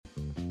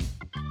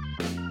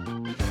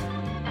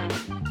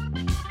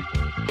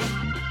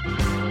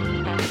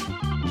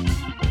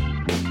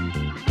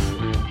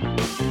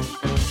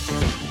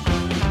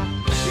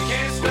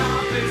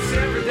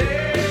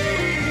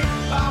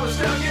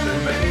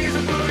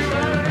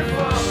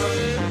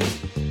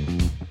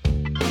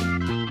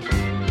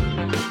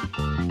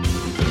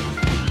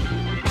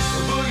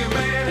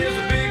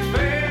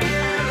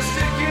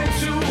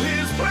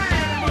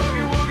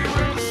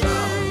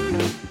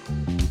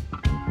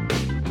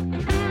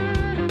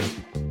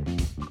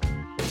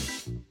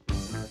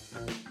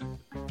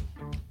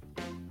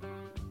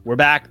We're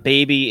back,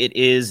 baby. It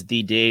is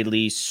the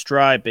Daily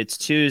Stripe. It's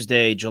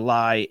Tuesday,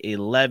 July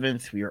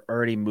 11th. We are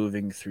already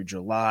moving through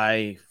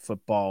July.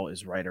 Football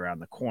is right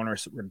around the corner,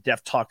 so we're going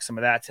to talk some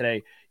of that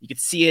today. You can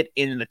see it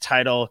in the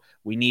title.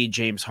 We need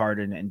James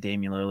Harden and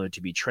Damian Lillard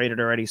to be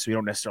traded already, so we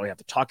don't necessarily have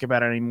to talk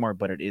about it anymore,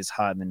 but it is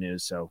hot in the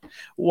news, so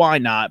why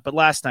not? But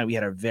last night we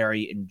had a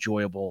very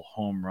enjoyable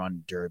home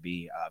run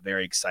derby,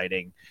 very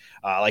exciting.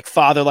 Like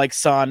father, like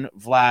son,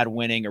 Vlad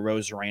winning.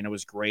 Arozarena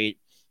was great.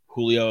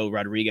 Julio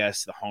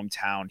Rodriguez, the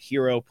hometown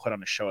hero, put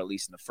on a show at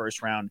least in the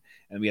first round,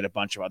 and we had a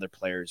bunch of other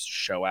players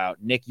show out.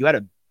 Nick, you had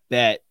a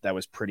bet that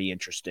was pretty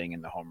interesting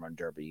in the home run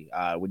derby.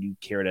 Would you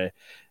care to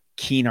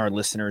keen our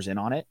listeners in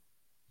on it?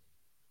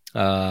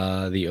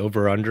 The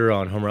over-under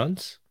on home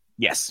runs?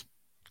 Yes.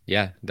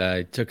 Yeah,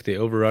 I took the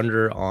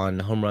over-under on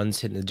home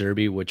runs hitting the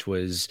derby, which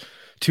was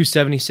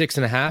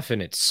 276.5,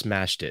 and it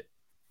smashed it.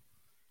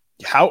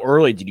 How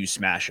early did you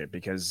smash it?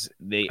 Because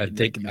I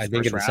think in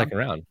the second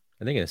round.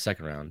 I think in the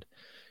second round.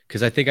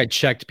 Because I think I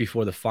checked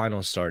before the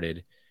finals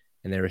started,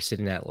 and they were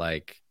sitting at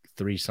like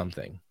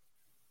 3-something.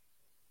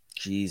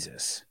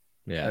 Jesus,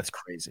 yeah, that's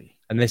crazy.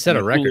 And they set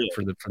a record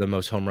for the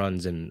most home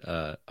runs in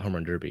home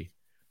run derby.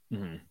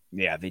 Mm-hmm.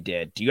 Yeah, they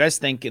did. Do you guys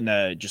think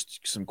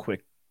just some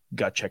quick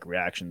gut check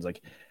reactions?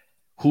 Like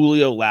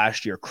Julio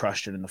last year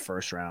crushed it in the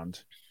first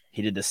round.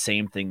 He did the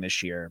same thing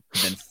this year,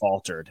 then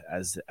faltered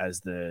as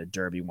the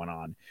derby went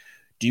on.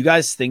 Do you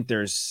guys think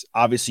there's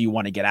obviously you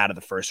want to get out of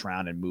the first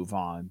round and move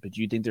on, but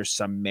do you think there's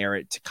some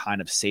merit to kind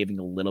of saving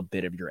a little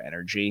bit of your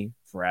energy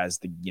for as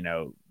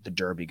the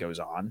derby goes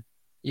on?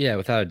 Yeah,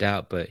 without a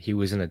doubt. But he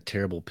was in a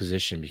terrible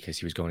position because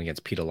he was going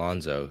against Pete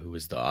Alonso, who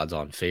was the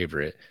odds-on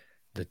favorite,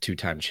 the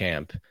 2-time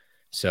champ.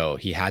 So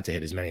he had to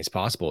hit as many as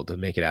possible to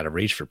make it out of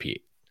reach for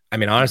Pete. I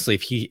mean, honestly,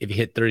 if he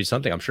hit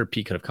 30-something, I'm sure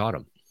Pete could have caught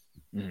him.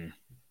 Mm-hmm.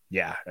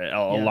 Yeah,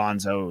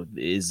 Alonso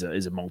is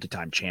a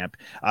multi-time champ.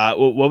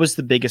 What was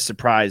the biggest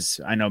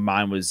surprise? I know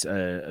mine was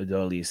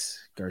Adolis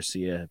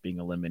Garcia being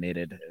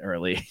eliminated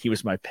early. He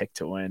was my pick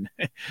to win.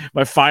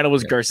 My final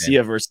was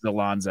Garcia versus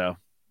Alonso.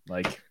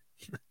 I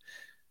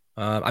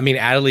mean,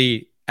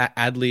 Adley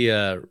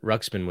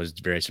Ruxpin was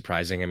very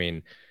surprising. I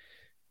mean,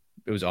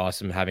 it was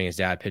awesome having his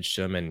dad pitch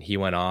to him, and he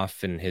went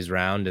off in his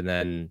round and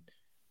then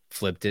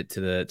flipped it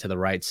to the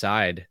right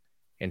side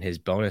in his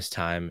bonus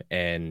time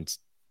and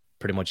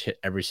pretty much hit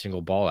every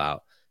single ball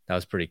out. That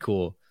was pretty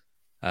cool.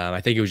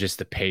 I think it was just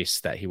the pace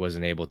that he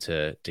wasn't able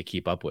to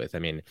keep up with. I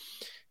mean,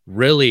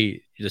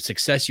 really, the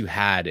success you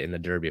had in the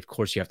derby, of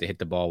course, you have to hit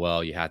the ball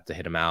well, you have to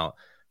hit them out,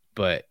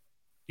 but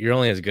you're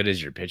only as good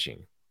as your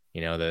pitching.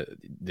 You know,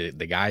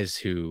 the guys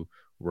who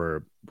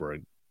were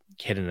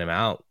hitting them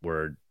out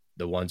were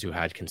the ones who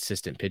had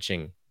consistent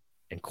pitching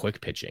and quick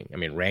pitching. I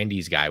mean,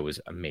 Randy's guy was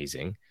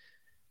amazing.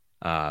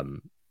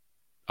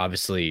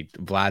 Obviously,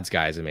 Vlad's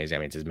guy is amazing. I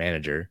mean, it's his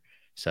manager.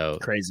 So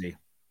crazy.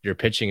 Your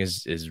pitching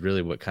is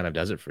really what kind of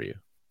does it for you.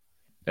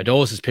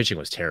 Adolis' pitching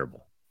was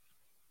terrible.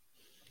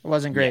 It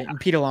wasn't great. Yeah. And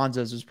Pete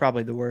Alonso's was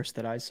probably the worst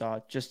that I saw,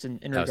 just in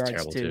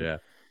regards to. Too, yeah.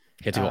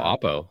 He had to go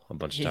oppo a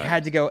bunch of times. He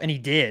had to go, and he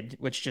did,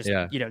 which just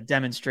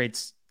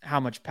demonstrates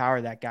how much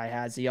power that guy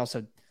has.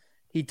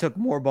 He took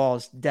more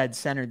balls dead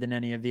center than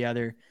any of the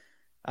other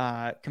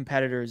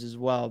competitors as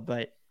well.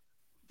 But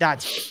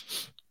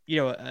that's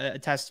a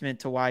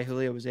testament to why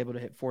Julio was able to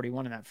hit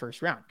 41 in that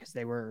first round, because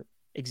they were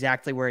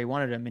exactly where he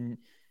wanted them. And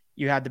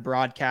you had the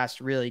broadcast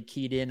really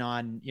keyed in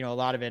on, a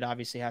lot of it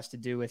obviously has to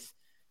do with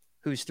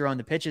who's throwing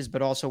the pitches,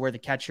 but also where the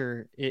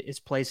catcher is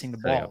placing the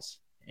balls.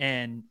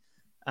 And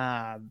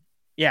I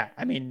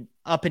mean,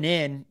 up and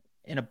in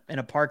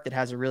a park that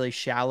has a really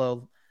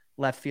shallow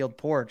left field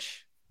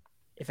porch,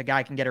 if a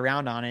guy can get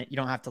around on it, you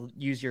don't have to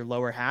use your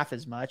lower half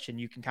as much, and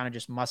you can kind of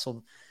just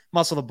muscle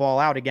the ball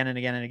out again and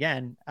again and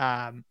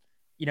again.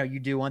 You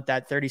do want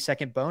that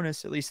 30-second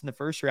bonus, at least in the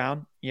first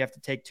round. You have to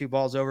take 2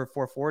 balls over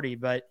 440,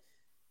 but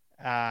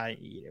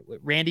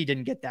Randy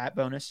didn't get that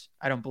bonus,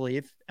 I don't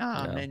believe.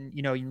 And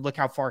you look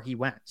how far he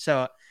went.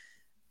 So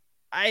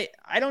I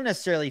don't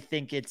necessarily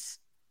think it's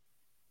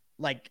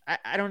like,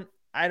 I'm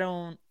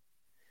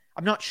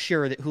not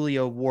sure that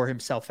Julio wore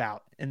himself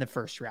out in the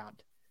first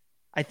round.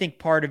 I think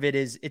part of it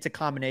is it's a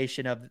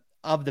combination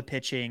of the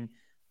pitching,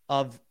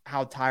 of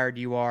how tired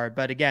you are.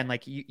 But again,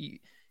 like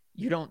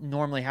you don't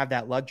normally have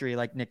that luxury,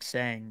 like Nick's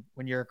saying,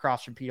 when you're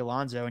across from Pete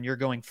Alonso and you're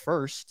going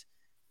first,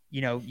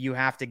 you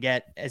have to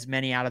get as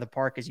many out of the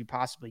park as you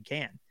possibly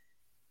can.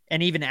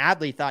 And even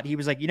Adley thought, he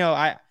was like,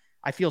 I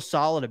feel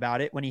solid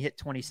about it when he hit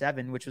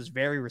 27, which was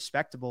very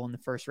respectable in the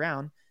first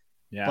round.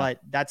 Yeah. But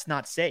that's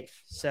not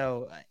safe.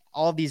 So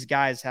all of these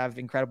guys have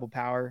incredible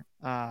power.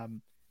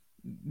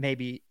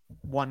 Maybe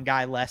one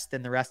guy less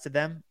than the rest of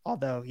them,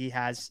 although he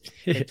has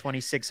hit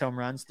 26 home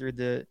runs through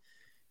the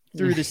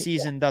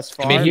season thus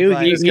far. I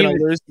mean, he's going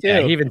to lose too.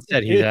 Yeah, he even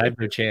said he had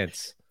no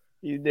chance.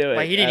 You do it.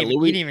 But he didn't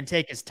even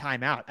take his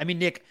time out. I mean,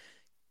 Nick,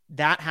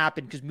 that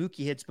happened because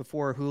Mookie hits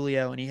before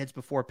Julio and he hits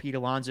before Pete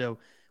Alonso.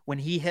 when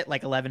he hit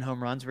like 11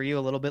 home runs, were you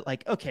a little bit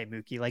like, okay,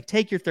 Mookie, like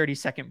take your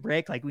 30-second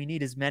break. Like we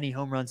need as many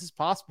home runs as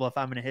possible if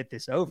I'm going to hit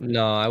this over?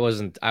 No, I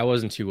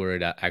wasn't too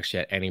worried actually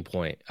at any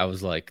point. I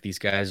was like, these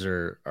guys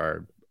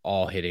are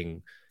all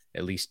hitting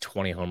at least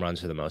 20 home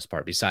runs for the most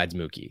part, besides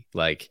Mookie.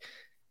 Like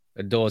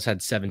Adolis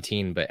had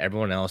 17, but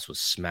everyone else was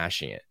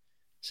smashing it.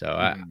 So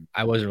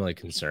I wasn't really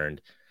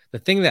concerned. The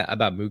thing that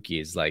about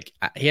Mookie is like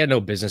he had no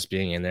business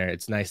being in there.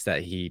 It's nice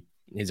that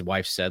his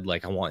wife said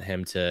like I want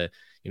him to,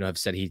 have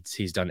said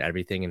he's done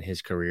everything in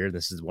his career.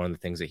 This is one of the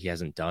things that he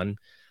hasn't done.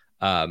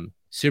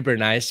 Super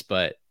nice,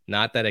 but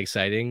not that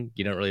exciting.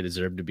 You don't really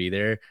deserve to be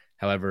there.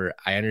 However,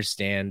 I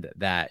understand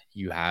that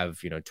you have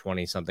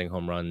 20 something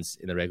home runs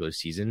in the regular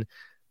season,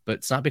 but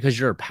it's not because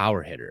you're a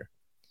power hitter.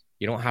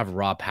 You don't have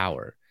raw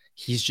power.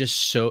 He's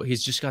just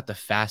got the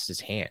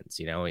fastest hands,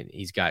 and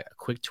he's got a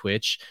quick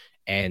twitch,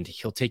 and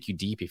he'll take you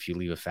deep if you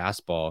leave a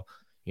fastball,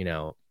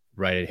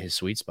 right at his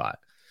sweet spot.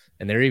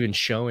 And they're even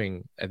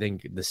showing, I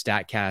think, the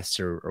StatCasts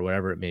or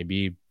whatever it may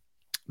be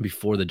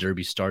before the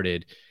Derby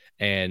started.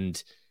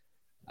 And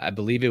I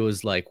Bleav it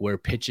was like where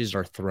pitches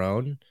are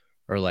thrown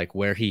or like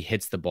where he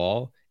hits the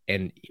ball.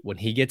 And when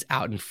he gets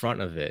out in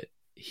front of it,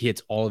 he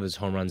hits all of his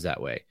home runs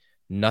that way.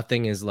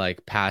 Nothing is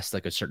like past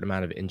like a certain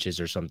amount of inches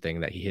or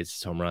something that he hits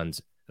his home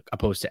runs,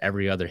 opposed to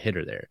every other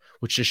hitter there,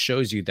 which just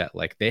shows you that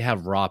like they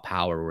have raw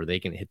power where they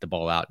can hit the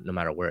ball out no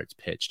matter where it's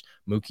pitched.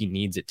 Mookie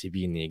needs it to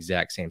be in the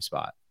exact same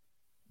spot.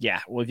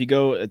 Yeah, well, if you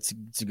go, it's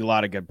a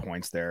lot of good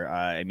points there.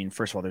 I mean,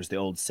 first of all, there's the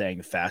old saying,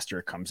 the faster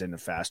it comes in, the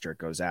faster it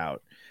goes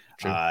out.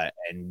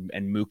 And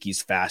Mookie's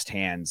fast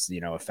hands, a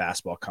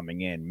fastball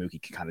coming in,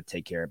 Mookie can kind of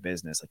take care of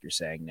business, like you're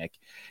saying, Nick.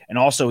 And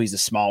also, he's the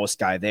smallest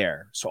guy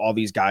there. So all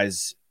these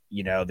guys,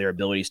 their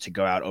abilities to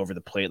go out over the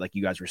plate, like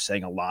you guys were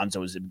saying,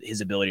 Alonso, his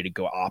ability to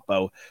go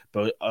oppo,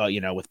 but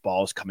with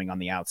balls coming on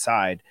the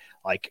outside,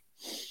 like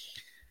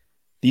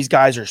these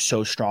guys are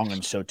so strong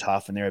and so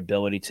tough, and their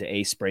ability to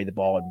A, spray the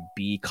ball, and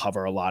B,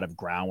 cover a lot of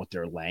ground with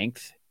their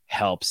length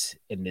helps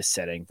in this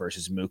setting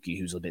versus Mookie,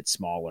 who's a bit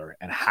smaller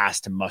and has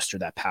to muster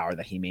that power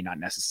that he may not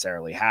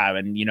necessarily have.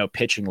 And,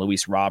 pitching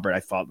Luis Robert, I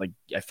felt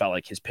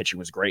like his pitching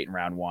was great in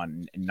round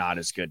one and not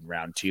as good in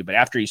round two. But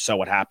after you saw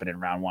what happened in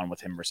round one with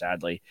him versus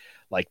Adley,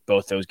 like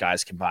both those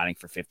guys combining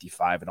for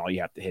 55 and all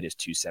you have to hit is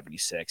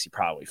 276, he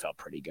probably felt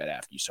pretty good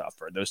after you saw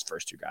for those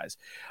first two guys.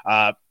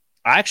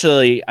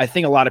 I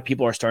think a lot of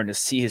people are starting to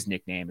see his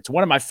nickname. It's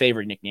one of my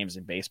favorite nicknames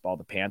in baseball,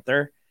 the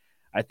Panther.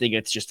 I think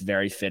it's just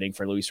very fitting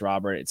for Luis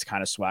Robert. It's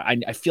kind of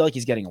swag. I feel like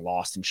he's getting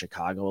lost in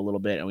Chicago a little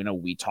bit. And we know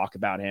we talk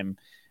about him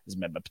as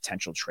a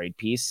potential trade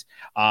piece.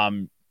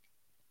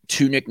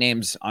 Two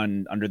nicknames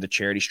under the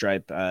charity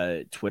stripe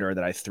Twitter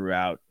that I threw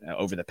out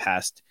over the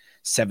past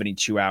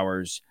 72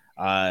 hours.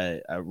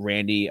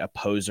 Randy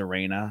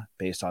Arozarena,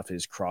 based off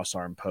his cross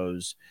arm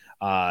pose,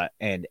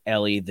 and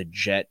Ellie the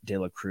Jet De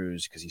La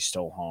Cruz because he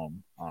stole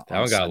home. That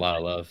one got a lot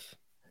of love.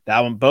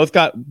 That one both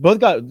got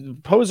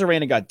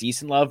Arozarena got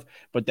decent love,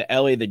 but the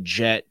Ellie the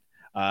Jet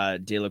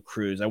De La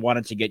Cruz. I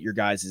wanted to get your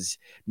guys's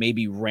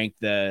maybe rank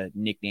the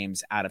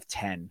nicknames out of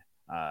 10,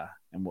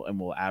 and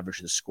we'll average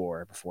the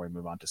score before we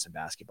move on to some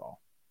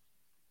basketball.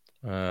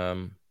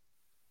 I'll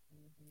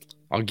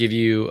give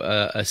you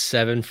a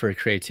 7 for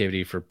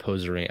creativity for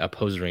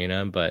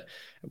Arozarena, but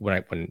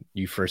when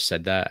you first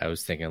said that, I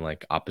was thinking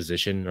like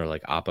opposition or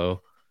like oppo.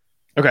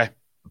 Okay.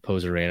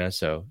 Arozarena,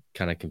 so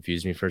kind of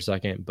confused me for a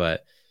second,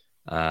 but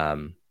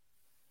and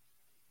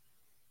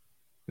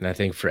I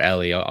think for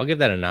Ellie, I'll give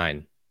that a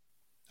 9.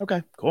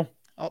 Okay, cool.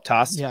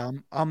 Toss. Yeah,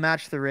 I'll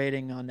match the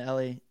rating on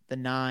Ellie. The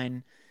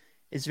 9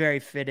 is very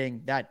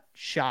fitting. That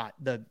shot,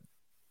 the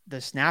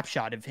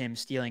snapshot of him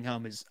stealing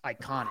home is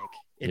iconic.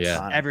 It's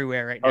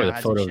everywhere right now. Oh, the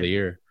photo of the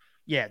year.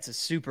 Yeah, it's a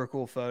super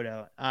cool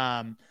photo.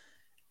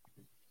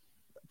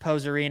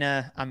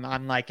 Arozarena,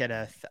 I'm like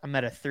I'm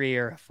at a 3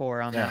 or a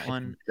 4 on that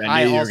one.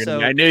 I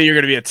knew you were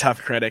going to be a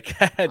tough critic.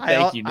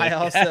 Thank you, Nick. I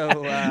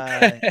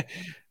also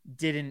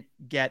didn't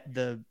get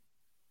the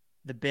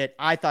bit.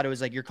 I thought it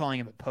was like you're calling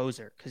him a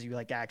poser because you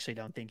like actually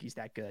don't think he's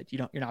that good.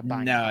 You're not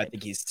buying. No, I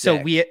think he's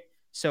sick.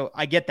 So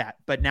I get that,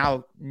 but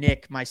now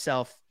Nick,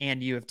 myself,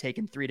 and you have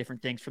taken 3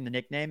 different things from the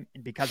nickname,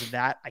 and because of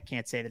that, I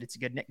can't say that it's a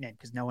good nickname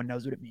because no one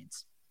knows what it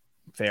means.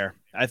 Fair.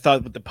 I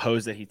thought with the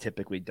pose that he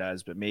typically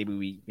does, but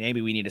maybe we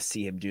need to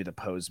see him do the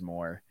pose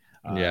more.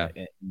 In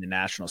the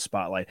national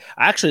spotlight.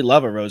 I actually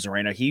love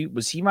Arozarena.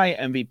 Was he my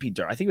MVP?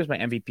 I think it was my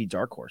MVP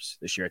dark horse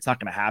this year. It's not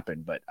going to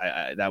happen, but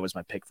that was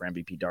my pick for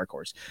MVP dark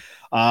horse.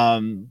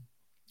 I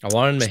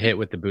wanted him to hit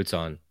with the boots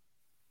on.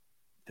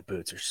 The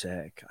boots are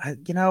sick.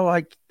 Thank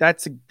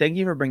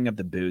you for bringing up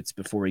the boots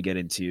before we get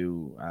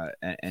into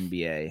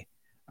NBA,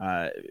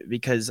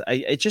 because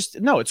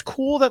it's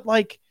cool that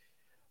like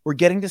we're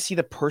getting to see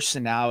the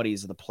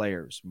personalities of the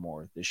players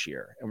more this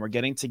year, and we're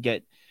getting to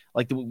get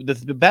like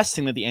the best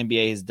thing that the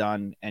NBA has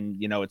done, and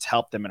it's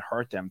helped them and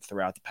hurt them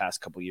throughout the past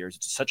couple of years.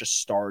 It's such a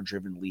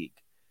star-driven league.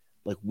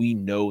 Like we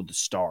know the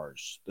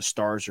stars. The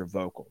stars are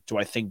vocal. Do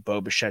I think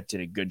Bo Bichette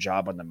did a good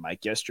job on the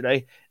mic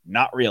yesterday?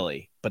 Not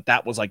really, but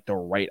that was like the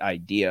right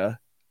idea.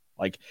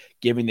 like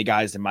giving the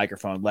guys the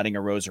microphone, letting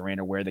a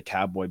Rosarena wear the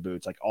cowboy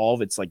boots, like all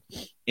of it's like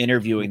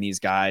interviewing these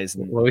guys.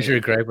 And what was your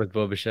gripe with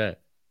Bo Bichette?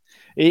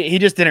 He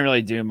just didn't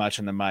really do much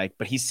on the mic,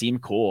 but he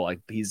seemed cool. Like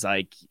he's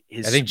like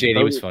his. I think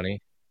JD was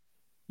funny.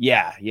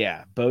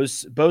 Yeah.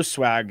 Bo's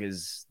swag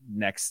is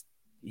next.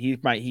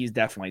 He's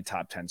definitely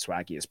top 10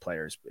 swaggiest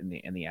players in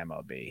the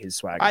MLB. His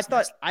swag. I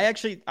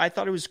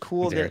thought it was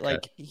cool that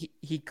like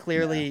he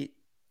clearly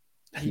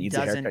he needs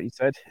doesn't. A haircut, you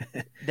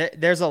said?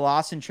 There's a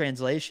loss in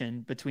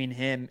translation between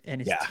him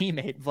and his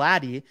teammate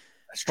Vladdy,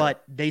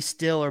 but they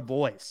still are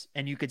boys,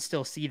 and you could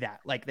still see that.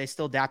 Like they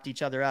still dapped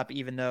each other up,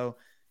 even though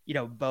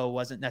Bo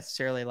wasn't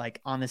necessarily like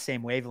on the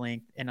same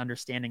wavelength and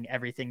understanding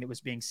everything that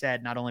was being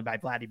said, not only by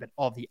Vladdy but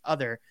all the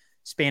other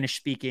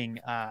Spanish-speaking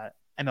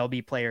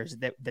MLB players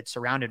that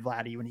surrounded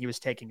Vladdy when he was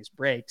taking his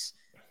breaks.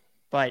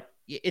 But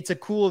it's a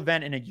cool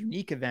event and a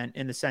unique event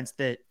in the sense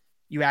that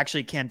you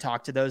actually can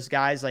talk to those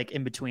guys like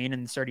in between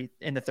in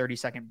the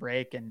 30-second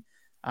break. And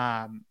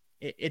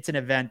it's an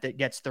event that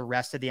gets the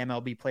rest of the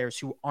MLB players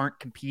who aren't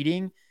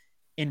competing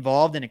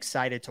involved and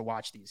excited to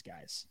watch these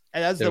guys.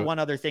 And that's the one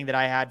other thing that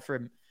I had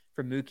from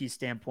Mookie's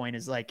standpoint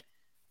is like,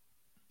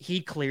 he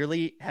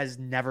clearly has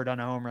never done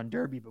a home run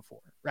derby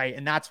before. Right.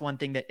 And that's one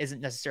thing that isn't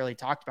necessarily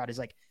talked about is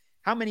like,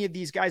 how many of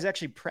these guys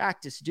actually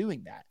practice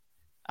doing that?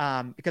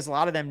 Because a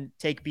lot of them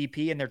take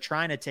BP and they're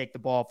trying to take the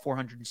ball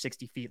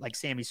 460 feet like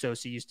Sammy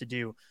Sosa used to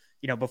do,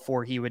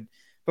 before he would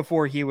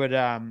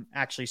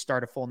actually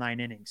start a full 9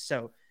 innings.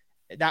 So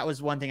that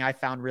was one thing I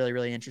found really,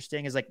 really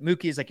interesting is like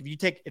Mookie is like,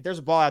 if there's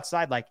a ball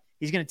outside, like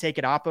he's going to take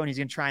it oppo and he's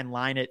going to try and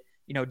line it,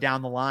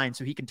 down the line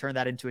so he can turn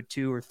that into a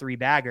 2 or 3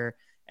 bagger.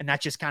 And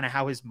that's just kind of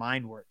how his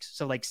mind works.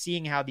 So like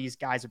seeing how these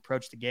guys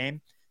approach the game,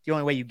 the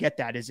only way you get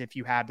that is if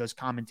you have those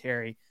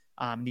commentary,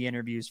 the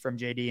interviews from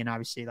JD. And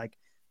obviously like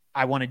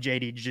I wanted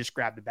JD to just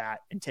grab the bat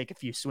and take a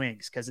few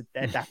swings. Cause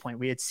at that point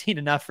we had seen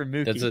enough from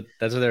Mookie.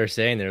 That's what they were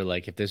saying. They're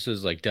like, if this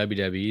was like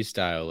WWE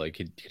style, like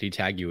could he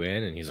tag you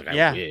in? And he's like,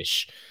 I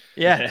wish.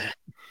 Yeah.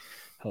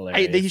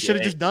 Hilarious. He should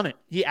have just done it.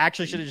 He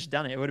actually should have just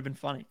done it. It would have been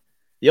funny.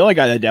 The only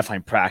guy that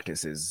definitely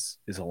practices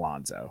is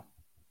Alonso.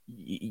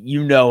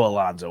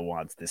 Alonso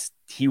wants this.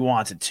 He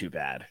wants it too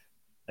bad.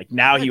 Like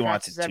now he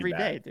wants it too every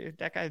bad. day, dude.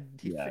 That guy,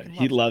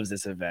 he loves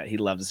this event. He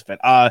loves this event.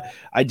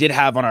 I did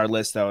have on our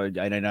list though.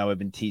 I know I've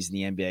been teasing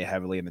the NBA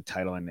heavily in the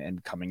title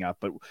and coming up,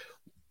 but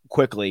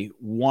quickly,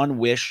 one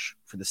wish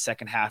for the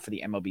second half of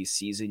the MLB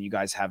season you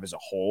guys have as a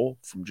whole,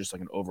 from just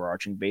like an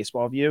overarching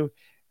baseball view,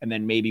 and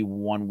then maybe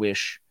one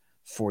wish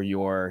for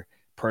your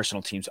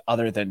personal teams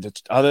other than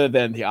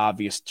the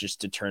obvious,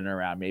 just to turn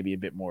around, maybe a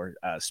bit more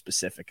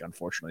specific,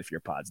 unfortunately, for your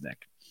pods,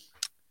 Nick.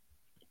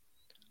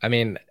 I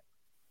mean,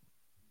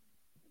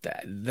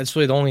 that's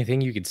really the only thing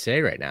you could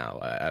say right now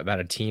about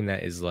a team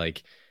that is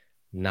like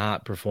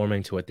not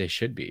performing to what they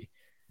should be.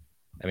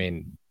 I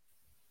mean,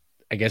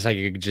 I guess I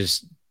could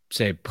just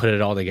say put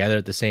it all together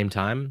at the same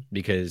time,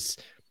 because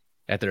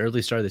at the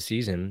early start of the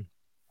season,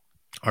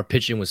 our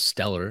pitching was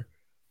stellar,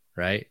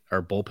 right?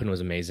 Our bullpen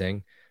was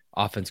amazing.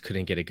 Offense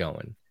couldn't get it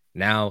going.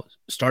 Now,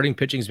 starting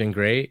pitching has been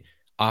great.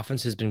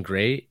 Offense has been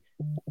great,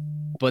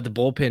 but the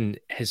bullpen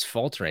is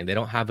faltering. They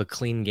don't have a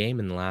clean game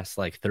in the last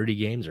like 30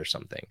 games or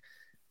something.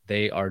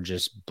 They are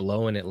just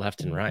blowing it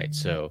left and right.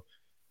 So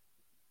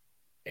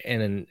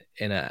in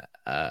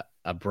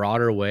a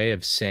broader way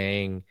of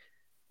saying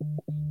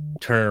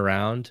turn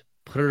around,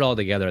 put it all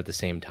together at the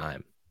same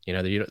time.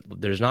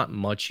 There's not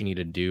much you need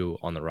to do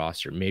on the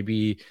roster.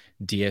 Maybe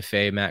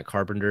DFA Matt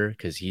Carpenter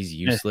because he's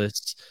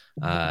useless.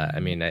 They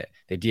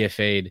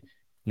DFA'd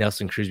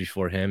Nelson Cruz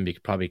before him,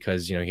 probably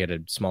because he had a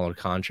smaller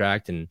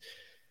contract and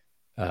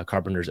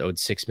Carpenter's owed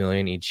 $6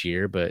 million each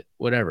year. But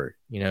whatever,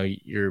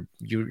 you're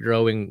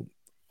owing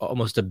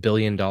almost $1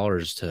 billion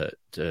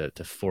to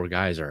 4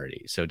 guys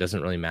already, so it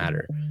doesn't really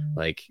matter.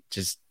 Like,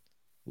 just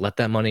let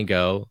that money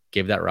go.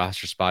 Give that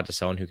roster spot to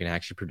someone who can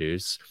actually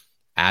produce.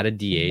 Add a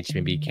DH,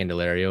 maybe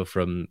Candelario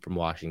from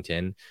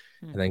Washington,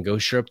 and then go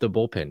shore up the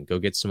bullpen. Go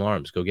get some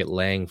arms. Go get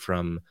Lang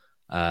from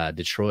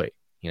Detroit.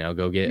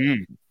 Go get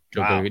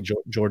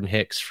Jordan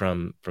Hicks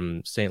from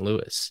St.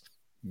 Louis,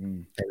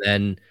 and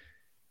then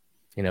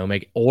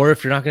or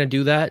if you're not going to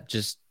do that,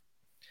 just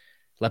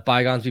let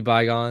bygones be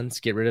bygones.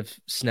 Get rid of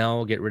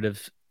Snell. Get rid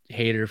of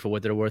Hader for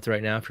what they're worth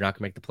right now if you're not going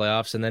to make the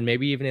playoffs, and then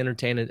maybe even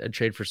entertain a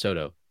trade for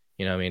Soto.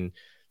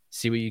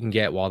 See what you can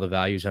get while the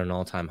values are an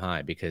all-time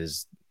high,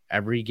 because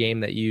every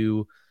game that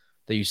you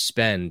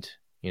spend,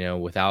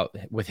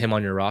 with him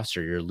on your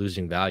roster, you're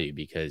losing value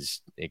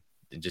because it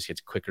just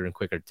gets quicker and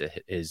quicker to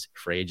his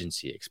free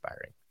agency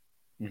expiring.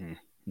 Mm-hmm.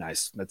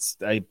 Nice. That's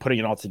putting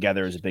it all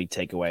together is a big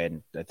takeaway,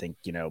 and I think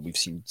we've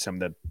seen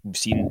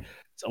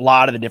a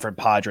lot of the different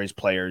Padres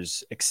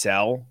players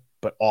excel,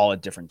 but all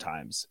at different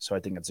times. So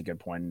I think that's a good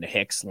point.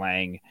 Hicks,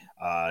 Lang,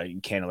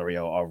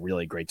 Candelario are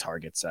really great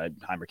targets.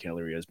 Heimer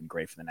Candelario has been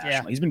great for the National.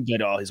 Yeah. He's been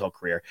good his whole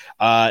career.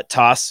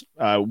 Toss,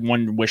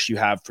 one wish you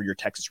have for your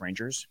Texas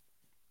Rangers?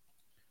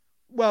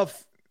 Well,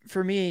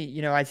 for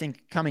me, I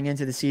think coming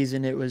into the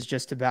season, it was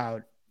just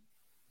about,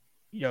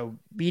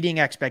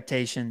 beating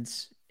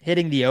expectations,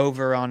 hitting the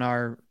over on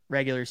our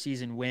regular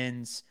season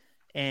wins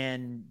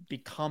and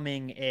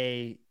becoming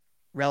a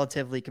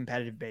relatively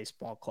competitive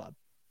baseball club.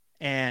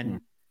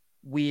 And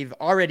we've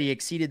already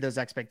exceeded those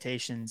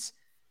expectations.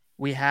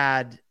 We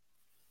had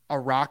a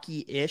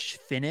rocky-ish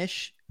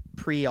finish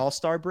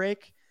pre-All-Star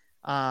break,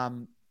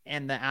 and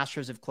the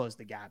Astros have closed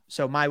the gap.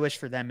 So my wish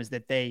for them is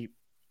that they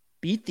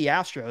beat the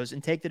Astros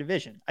and take the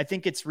division. I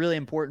think it's really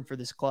important for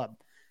this club.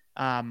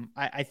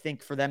 I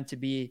think for them to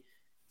be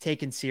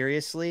taken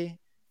seriously,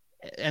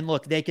 and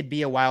look, they could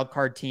be a wild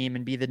card team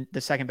and be the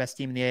second best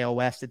team in the AL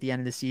West at the end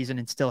of the season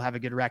and still have a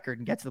good record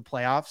and get to the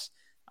playoffs.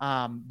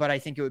 But I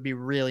think it would be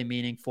really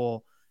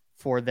meaningful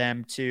for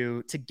them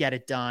to get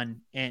it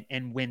done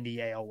and win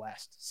the AL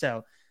West.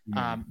 So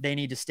they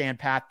need to stand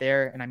pat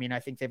there. And I mean, I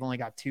think they've only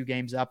got 2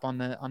 games up on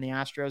the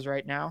Astros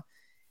right now.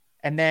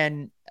 And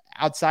then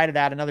outside of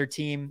that, another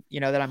team,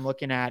 that I'm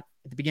looking at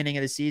the beginning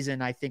of the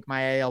season, I think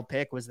my AL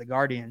pick was the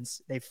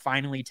Guardians. They've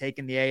finally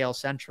taken the AL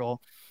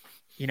Central,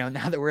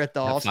 now that we're at the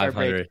All-Star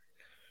break.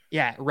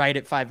 Yeah, right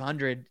at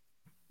 500.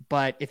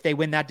 But if they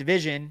win that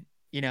division,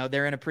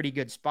 they're in a pretty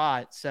good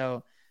spot.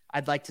 So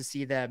I'd like to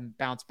see them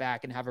bounce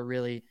back and have a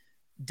really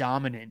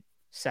dominant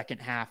second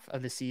half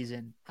of the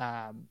season,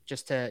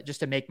 just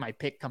to make my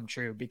pick come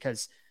true,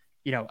 because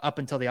up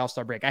until the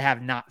All-Star break, I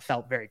have not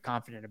felt very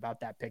confident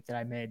about that pick that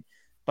I made.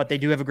 But they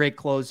do have a great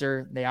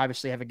closer. They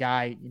obviously have a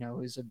guy,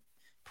 who's a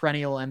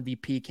perennial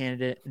MVP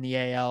candidate in the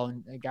AL,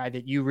 and a guy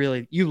that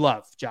you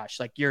love, Josh.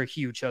 Like, you're a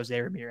huge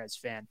Jose Ramirez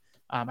fan.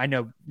 I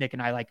know Nick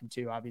and I like him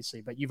too,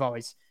 obviously, but you've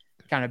always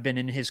kind of been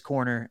in his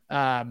corner.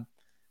 But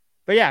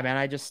yeah, man,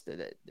 I just,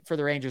 for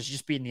the Rangers,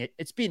 just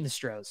beating the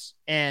Stros.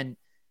 And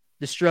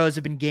the Stros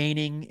have been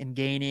gaining,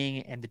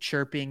 and the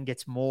chirping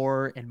gets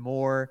more and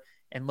more.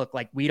 And look,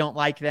 like, we don't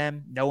like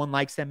them. No one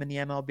likes them in the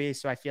MLB.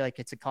 So I feel like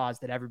it's a cause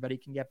that everybody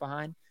can get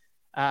behind.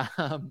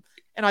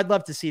 And I'd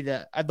love to see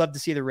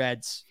the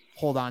Reds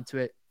hold on to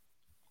it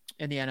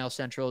in the NL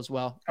Central as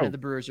well. The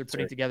Brewers are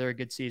putting together a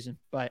good season,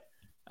 but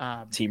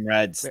Team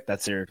Reds,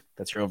 that's your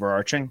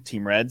overarching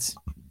Team Reds.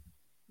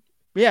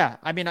 Yeah.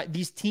 I mean,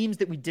 these teams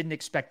that we didn't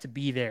expect to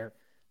be there,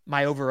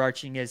 my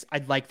overarching is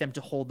I'd like them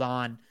to hold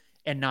on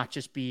and not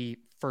just be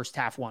first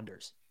half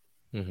wonders.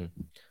 Mm-hmm.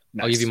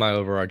 Nice. I'll give you my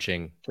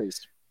overarching.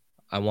 Please.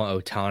 I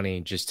want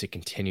Ohtani just to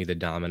continue the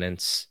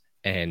dominance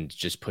and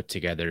just put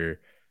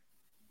together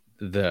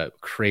the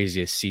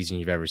craziest season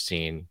you've ever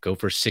seen. Go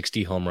for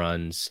 60 home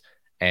runs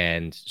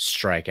and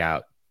strike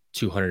out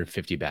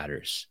 250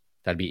 batters.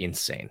 That'd be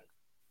insane.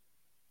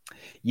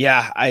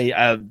 Yeah,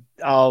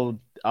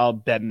 I'll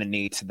bend the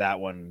knee to that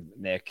one,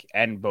 Nick,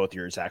 and both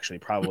yours actually.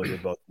 Probably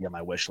would both be on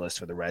my wish list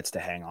for the Reds to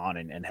hang on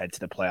and head to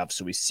the playoffs.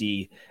 So we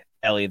see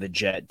Ellie the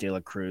Jet De La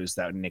Cruz.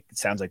 That Nick, it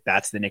sounds like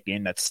that's the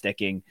nickname that's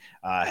sticking.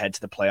 Head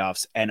to the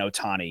playoffs, and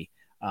Ohtani.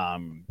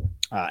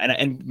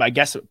 And I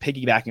guess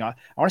piggybacking on,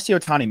 I want to see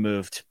Ohtani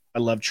moved. I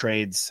love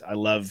trades. I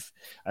love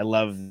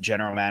the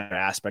general manager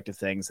aspect of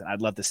things, and I'd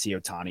love to see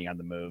Ohtani on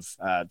the move.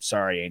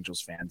 Sorry, Angels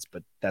fans,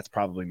 but that's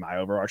probably my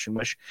overarching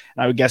wish.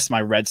 And I would guess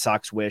my Red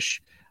Sox wish,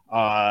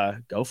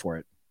 go for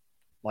it.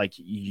 Like,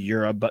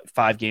 you're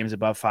 5 games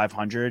above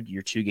 500.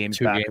 You're 2 games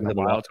back in the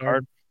wild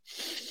card.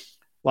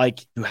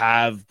 Like, you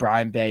have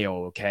Brian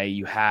Bayo, okay?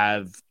 You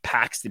have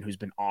Paxton, who's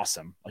been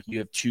awesome. Like, you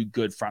have 2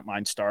 good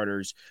frontline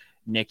starters.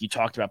 Nick, you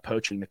talked about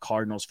poaching the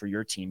Cardinals for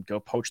your team. Go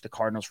poach the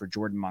Cardinals for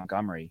Jordan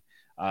Montgomery.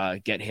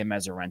 Get him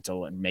as a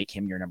rental and make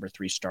him your number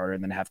 3 starter,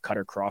 and then have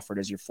Cutter Crawford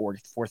as your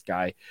fourth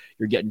guy.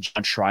 You're getting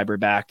John Schreiber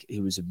back,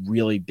 who was a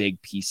really big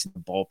piece in the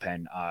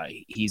bullpen.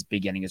 He's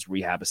beginning his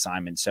rehab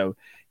assignment. So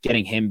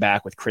getting him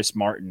back with Chris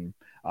Martin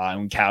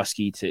and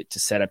Winkowski to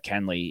set up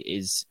Kenley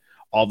is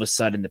all of a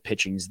sudden the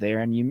pitching's there,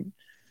 and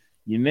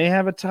you may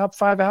have a top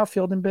 5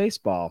 outfield in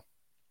baseball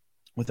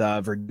with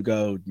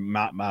Verdugo,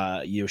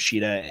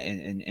 Yoshida,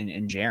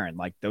 and Jaron.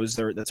 Like,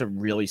 that's a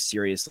really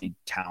seriously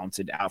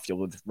talented outfield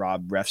with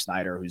Rob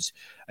Refsnyder, who's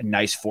a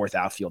nice 4th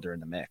outfielder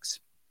in the mix.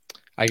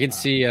 I can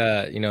see,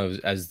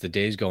 as the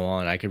days go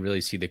on, I could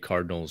really see the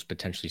Cardinals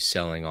potentially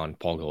selling on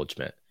Paul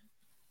Goldschmidt.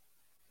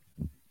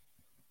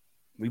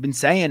 We've been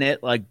saying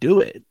it, like,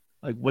 do it.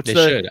 Like, they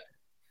should.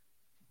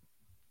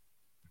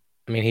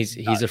 I mean,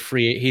 he's a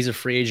free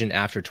agent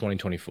after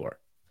 2024.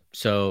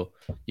 So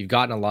you've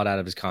gotten a lot out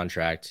of his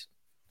contract.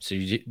 So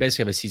you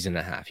basically have a season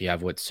and a half. You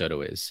have what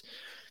Soto is.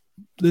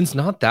 It's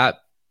not that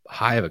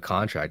high of a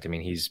contract. I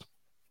mean, his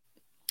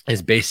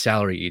base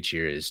salary each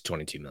year is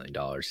 $22 million.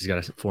 He's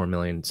got a $4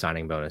 million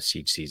signing bonus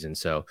each season.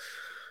 So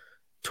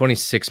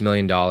 $26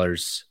 million,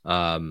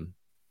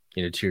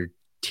 to your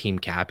team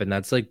cap. And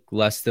that's like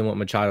less than what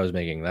Machado is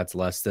making. That's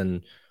less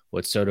than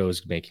what Soto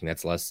is making.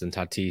 That's less than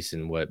Tatis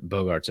and what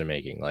Bogarts are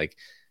making. Like,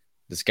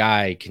 this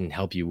guy can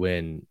help you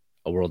win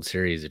a World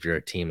Series if you're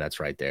a team that's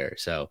right there.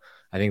 So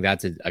I think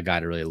that's a guy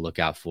to really look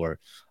out for.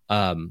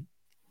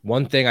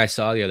 One thing I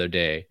saw the other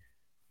day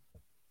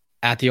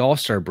at the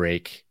All-Star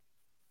break,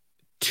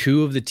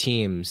 2 of the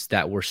teams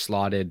that were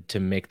slotted to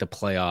make the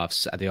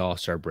playoffs at the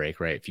All-Star break,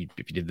 right? If you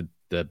did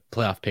the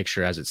playoff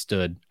picture as it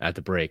stood at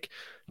the break,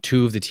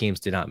 2 of the teams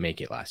did not make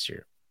it last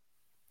year.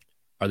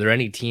 are there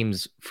any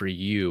teams for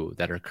you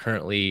that are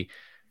currently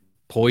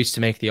poised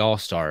to make the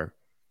All-Star,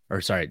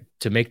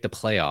 to make the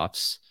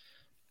playoffs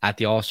at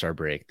the All-Star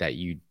break that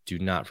you do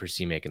not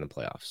foresee making the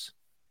playoffs?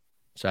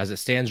 So as it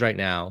stands right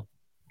now,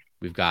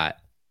 we've got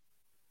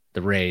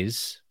the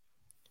Rays,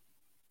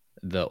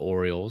 the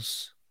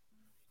Orioles,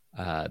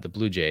 the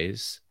Blue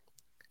Jays,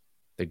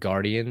 the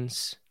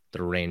Guardians,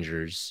 the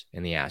Rangers,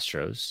 and the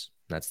Astros.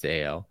 That's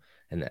the AL.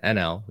 And the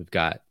NL, we've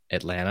got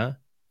Atlanta,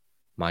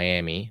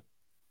 Miami,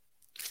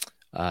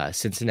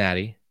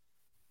 Cincinnati,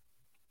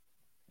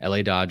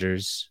 LA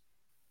Dodgers,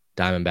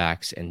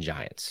 Diamondbacks, and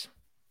Giants.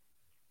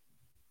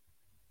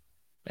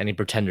 Any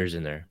pretenders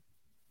in there?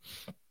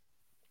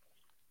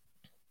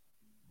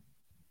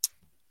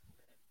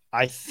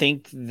 I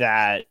think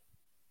that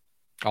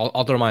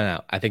I'll throw mine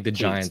out. I think the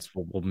Giants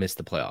will miss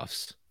the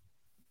playoffs.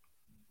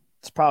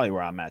 It's probably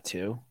where I'm at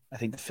too. I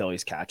think the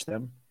Phillies catch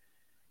them.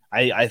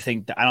 I don't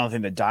think the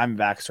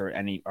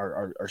Diamondbacks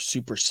are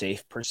super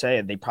safe per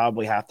se. They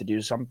probably have to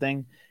do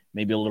something.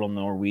 Maybe a little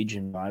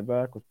Norwegian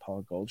buyback with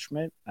Paul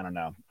Goldschmidt. I don't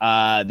know.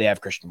 They have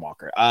Christian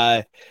Walker.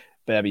 But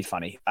that'd be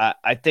funny.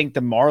 I think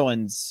the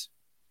Marlins.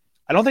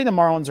 I don't think the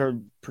Marlins are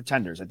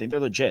pretenders. I think they're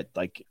legit.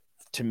 Like,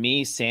 to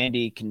me,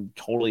 Sandy can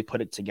totally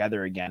put it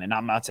together again. And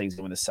I'm not saying he's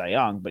going to Cy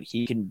Young, but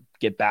he can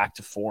get back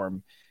to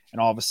form. And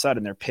all of a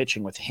sudden, they're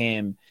pitching with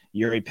him,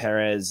 Yuri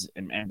Perez,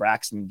 and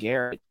Braxton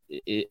Garrett,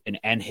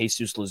 and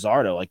Jesus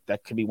Luzardo. Like,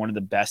 that could be one of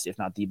the best, if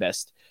not the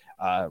best,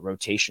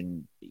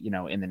 rotation,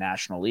 in the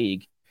National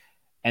League.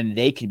 And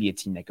they could be a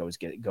team that goes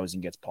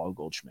and gets Paul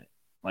Goldschmidt.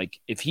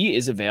 Like, if he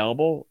is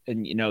available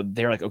and,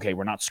 they're like, okay,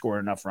 we're not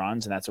scoring enough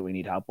runs and that's what we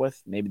need help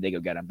with, maybe they go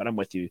get him. But I'm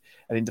with you.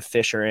 I think the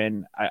Fish are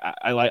in.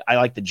 I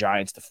like the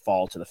Giants to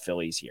fall to the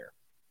Phillies here.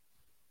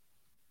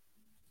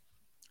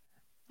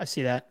 I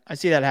see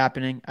that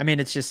happening. I mean,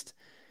 it's just,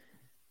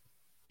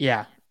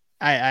 yeah,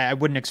 I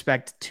wouldn't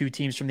expect two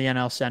teams from the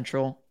NL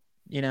Central,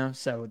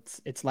 so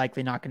it's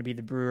likely not going to be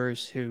the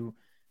Brewers, who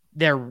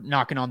they're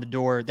knocking on the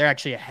door. They're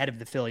actually ahead of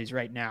the Phillies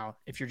right now,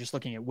 if you're just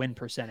looking at win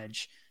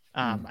percentage.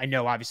 I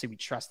know obviously we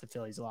trust the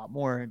Phillies a lot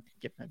more,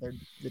 given that they're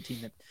the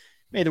team that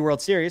made the World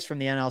Series from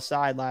the NL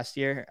side last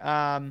year.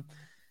 I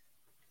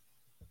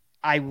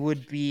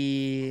would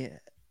be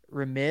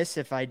remiss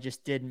if I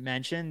just didn't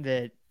mention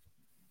that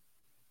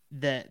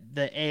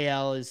the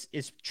AL is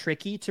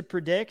tricky to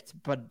predict,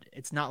 but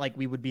it's not like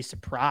we would be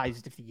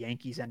surprised if the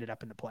Yankees ended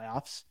up in the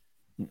playoffs.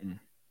 Mm-mm.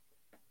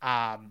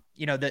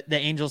 The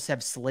Angels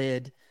have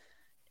slid,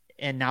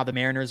 and now the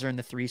Mariners are in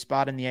the 3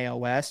 spot in the AL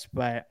West,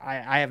 but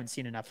I haven't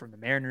seen enough from the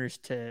Mariners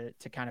to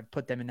kind of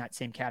put them in that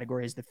same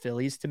category as the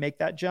Phillies to make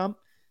that jump.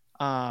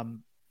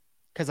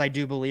 Because I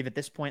do believe at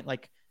this point,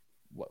 like,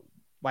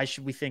 why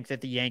should we think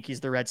that the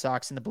Yankees, the Red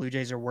Sox, and the Blue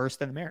Jays are worse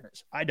than the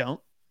Mariners? I don't.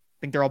 I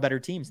think they're all better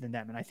teams than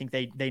them, and I think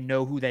they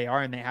know who they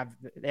are, and they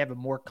have a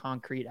more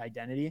concrete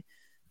identity.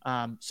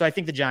 So I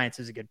think the Giants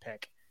is a good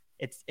pick.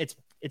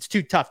 It's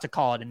too tough to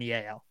call it in the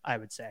AL, I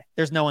would say.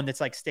 There's no one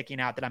that's like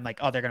sticking out that I'm like,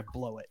 oh, they're going to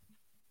blow it.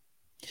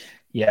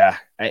 Yeah.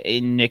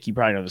 Nick, you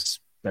probably know this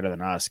better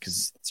than us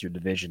because it's your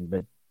division,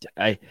 but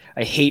I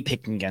hate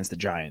picking against the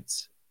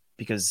Giants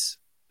because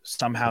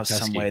somehow,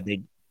 some way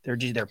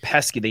they're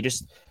pesky. They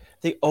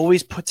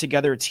always put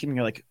together a team and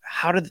you're like,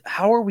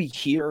 how are we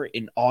here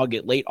in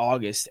late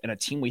August, and a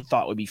team we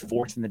thought would be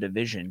 4th in the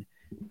division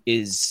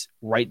is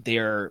right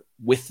there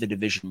with the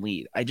division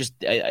lead?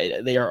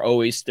 They're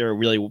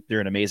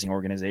an amazing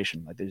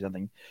organization. Like, there's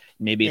nothing,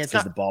 maybe it's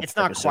because the ball. It's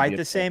not quite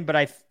the same, but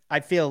I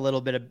feel a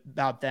little bit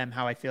about them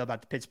how I feel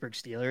about the Pittsburgh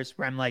Steelers,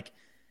 where I'm like,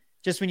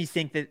 just when you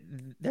think that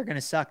they're going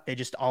to suck, they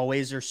just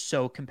always are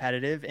so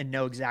competitive and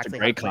know exactly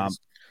how to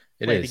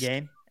play the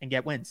game and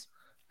get wins.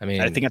 I mean,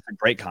 I think it's a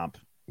great comp.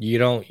 You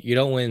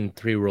don't win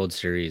 3 World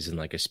Series in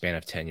like a span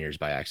of 10 years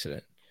by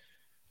accident.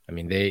 I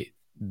mean,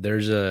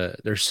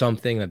 there's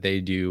something that they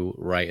do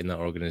right in the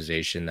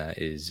organization that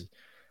is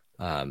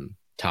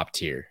top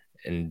tier,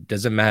 and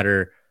doesn't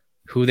matter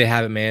who they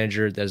have at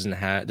manager.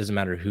 Doesn't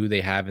matter who they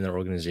have in their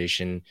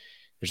organization.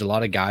 There's a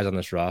lot of guys on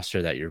this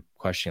roster that you're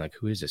questioning, like,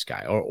 who is this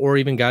guy? Or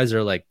even guys that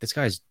are like, this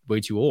guy's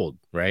way too old,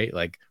 right?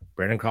 Like,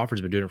 Brandon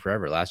Crawford's been doing it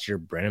forever. Last year,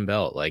 Brandon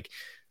Belt, like,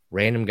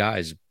 random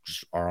guys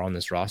just are on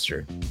this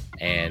roster,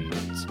 and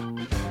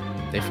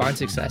they find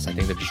success. I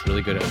think they're just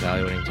really good at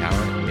evaluating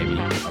talent and maybe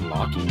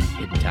unlocking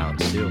hidden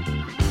talents too.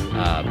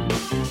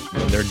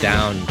 When they're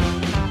down,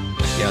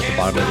 at the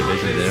bottom of the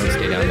division, they don't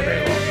stay down there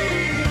very long.